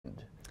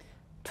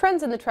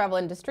Trends in the travel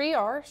industry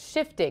are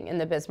shifting in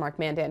the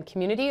Bismarck-Mandan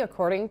community,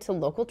 according to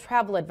local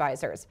travel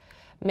advisors.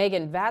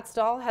 Megan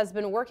Vatstall has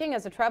been working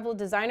as a travel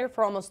designer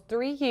for almost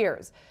 3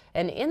 years,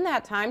 and in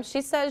that time,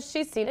 she says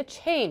she's seen a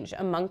change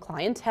among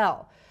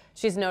clientele.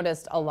 She's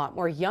noticed a lot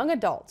more young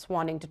adults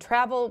wanting to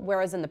travel,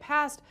 whereas in the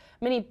past,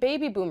 many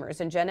baby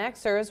boomers and Gen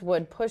Xers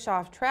would push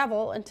off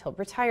travel until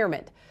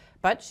retirement.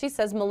 But she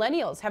says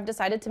millennials have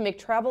decided to make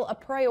travel a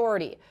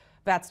priority.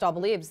 Vatstall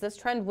believes this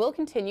trend will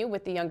continue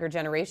with the younger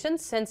generation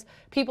since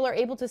people are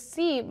able to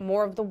see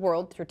more of the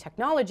world through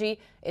technology.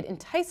 It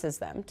entices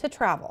them to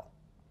travel.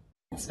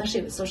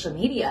 Especially with social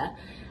media,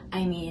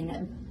 I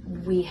mean,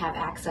 we have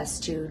access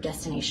to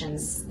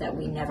destinations that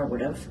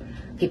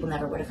people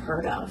never would have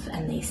heard of,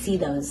 and they see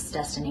those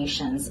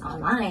destinations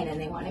online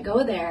and they want to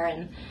go there,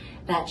 and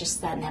that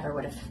never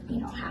would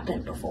have,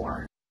 happened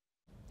before.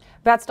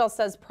 Vatstall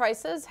says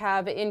prices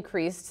have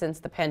increased since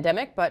the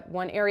pandemic, but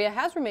one area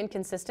has remained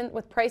consistent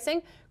with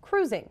pricing: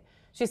 cruising.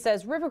 She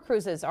says river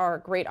cruises are a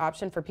great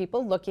option for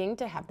people looking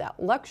to have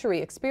that luxury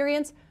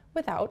experience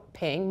without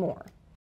paying more.